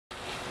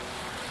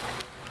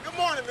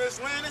morning, Miss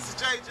Lynn. This is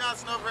Jay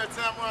Johnson over at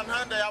Tameron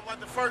Hyundai. I want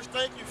to first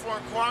thank you for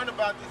inquiring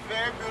about this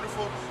very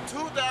beautiful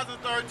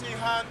 2013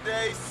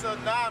 Hyundai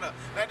Sonata.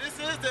 Now, this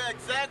is the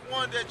exact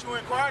one that you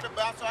inquired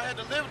about, so I had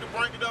to live to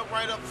bring it up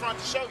right up front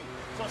to show you.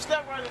 So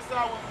step right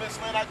inside with Miss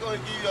Lynn. I go ahead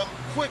and give you a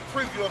quick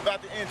preview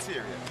about the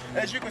interior.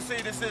 As you can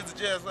see, this is the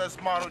Jazz Les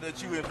model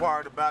that you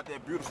inquired about,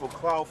 that beautiful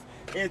cloth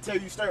interior.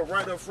 You stay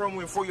right up front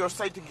with for your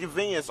safety and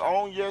convenience.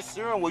 On your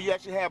steering wheel, you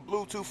actually have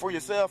Bluetooth for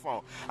your cell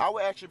phone. I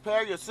will actually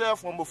pair your cell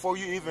phone before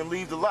you even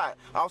leave the lot.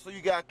 Also,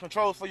 you got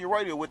controls for your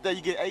radio. With that,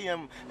 you get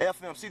AM,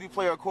 FM, CD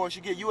player, of course.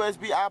 You get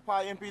USB,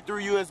 iPod, MP3,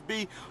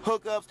 USB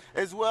hookups,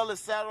 as well as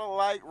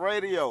satellite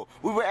radio.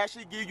 We will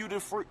actually give you the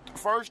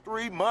first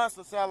 3 months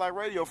of satellite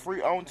radio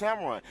free on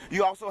Tameron.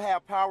 You also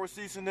have power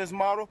seats in this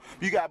model.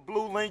 You got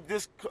Blue Link.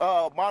 This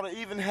model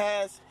even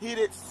has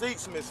heated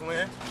seats, Miss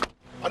Lynn.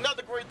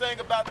 Another great thing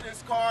about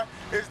this car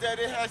is that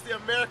it has the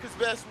America's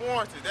Best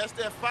warranty. That's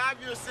that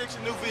 5-year 6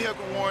 new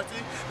vehicle warranty.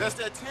 That's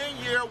that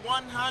 10-year,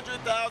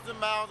 100,000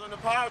 miles on the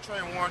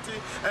powertrain warranty,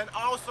 and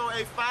also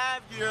a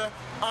 5-year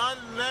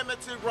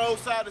unlimited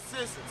roadside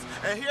assistance.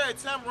 And here at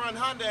Tameron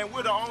Hyundai, and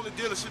we're the only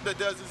dealership that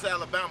does this in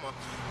Alabama,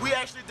 we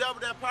actually double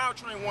that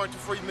powertrain warranty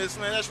for you, Miss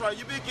Lynn. That's right,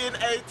 you'll be getting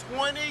a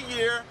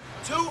 20-year,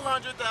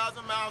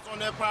 200,000 miles on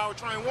that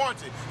powertrain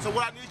warranty. So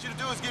what I need you to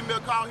do is give me a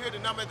call here. The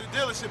number at the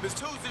dealership is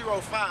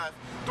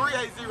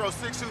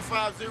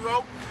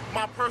 205-380-6250.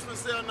 My personal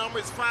cell number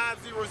is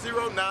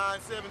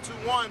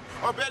 500-9721.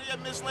 Or better yet,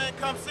 Miss Lynn,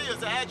 come see us.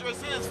 The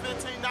address is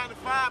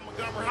 1595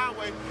 Montgomery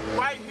Highway,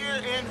 right here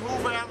in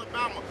Hoover,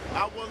 Alabama.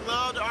 I would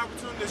love the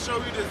opportunity to show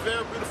you this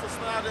very beautiful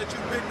Sonata that you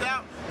picked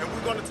out, and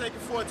we're going to take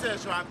it for a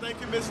test drive. Thank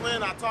you, Miss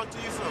Lynn. I'll talk to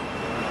you soon.